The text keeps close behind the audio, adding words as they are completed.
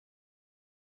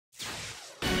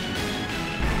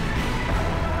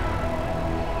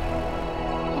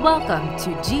Welcome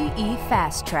to GE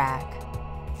Fast Track.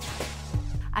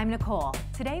 I'm Nicole.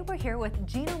 Today we're here with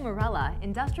Gino Morella,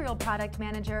 Industrial Product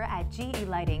Manager at GE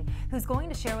Lighting, who's going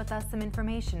to share with us some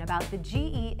information about the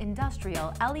GE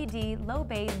Industrial LED Low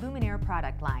Bay Luminaire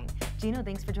product line. Gino,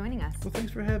 thanks for joining us. Well,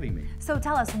 thanks for having me. So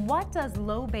tell us, what does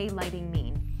low bay lighting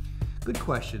mean? Good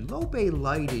question. Low bay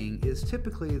lighting is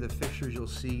typically the fixtures you'll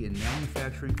see in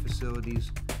manufacturing facilities,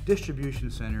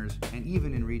 distribution centers, and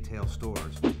even in retail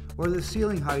stores, where the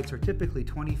ceiling heights are typically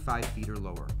 25 feet or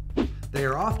lower. They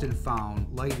are often found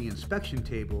lighting inspection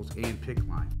tables and PIC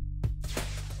line.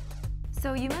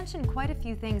 So you mentioned quite a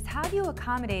few things. How do you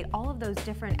accommodate all of those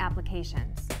different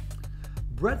applications?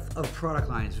 Breadth of product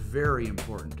line is very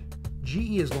important.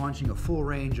 GE is launching a full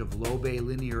range of low bay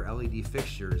linear LED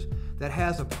fixtures that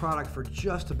has a product for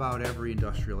just about every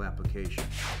industrial application.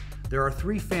 There are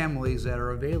 3 families that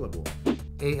are available: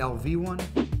 ALV1,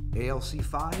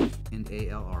 ALC5, and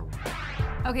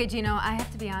ALR1. Okay, Gino, I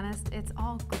have to be honest, it's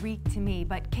all Greek to me,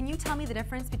 but can you tell me the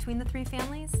difference between the 3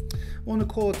 families? Well,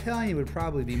 Nicole, Italian would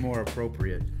probably be more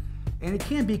appropriate, and it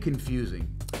can be confusing.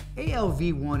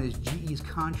 ALV1 is GE's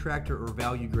contractor or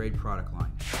value grade product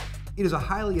line. It is a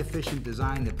highly efficient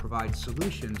design that provides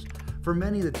solutions for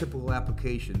many of the typical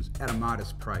applications at a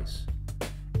modest price.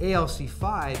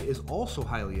 ALC5 is also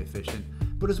highly efficient,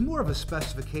 but is more of a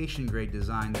specification grade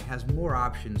design that has more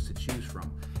options to choose from,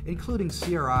 including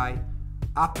CRI,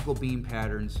 optical beam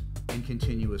patterns, and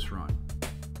continuous run.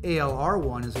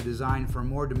 ALR1 is a design for a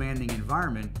more demanding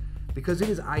environment because it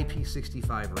is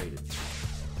IP65 rated.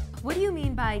 What do you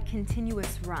mean by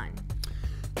continuous run?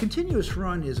 Continuous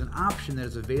run is an option that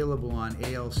is available on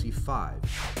ALC5,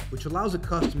 which allows a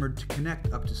customer to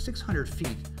connect up to 600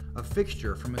 feet of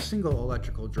fixture from a single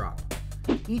electrical drop.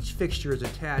 Each fixture is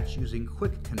attached using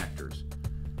quick connectors.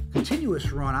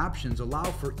 Continuous run options allow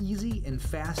for easy and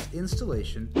fast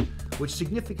installation, which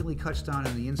significantly cuts down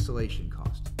on the installation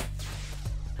cost.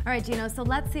 All right, Gino, so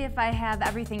let's see if I have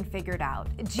everything figured out.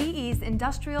 GE's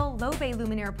Industrial Low Bay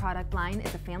Luminaire product line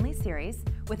is a family series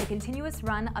with a continuous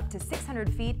run up to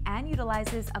 600 feet and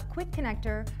utilizes a quick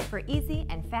connector for easy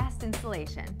and fast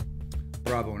installation.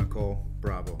 Bravo, Nicole.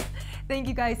 Bravo. Thank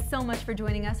you guys so much for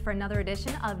joining us for another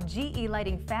edition of GE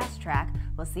Lighting Fast Track.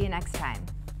 We'll see you next time.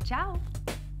 Ciao.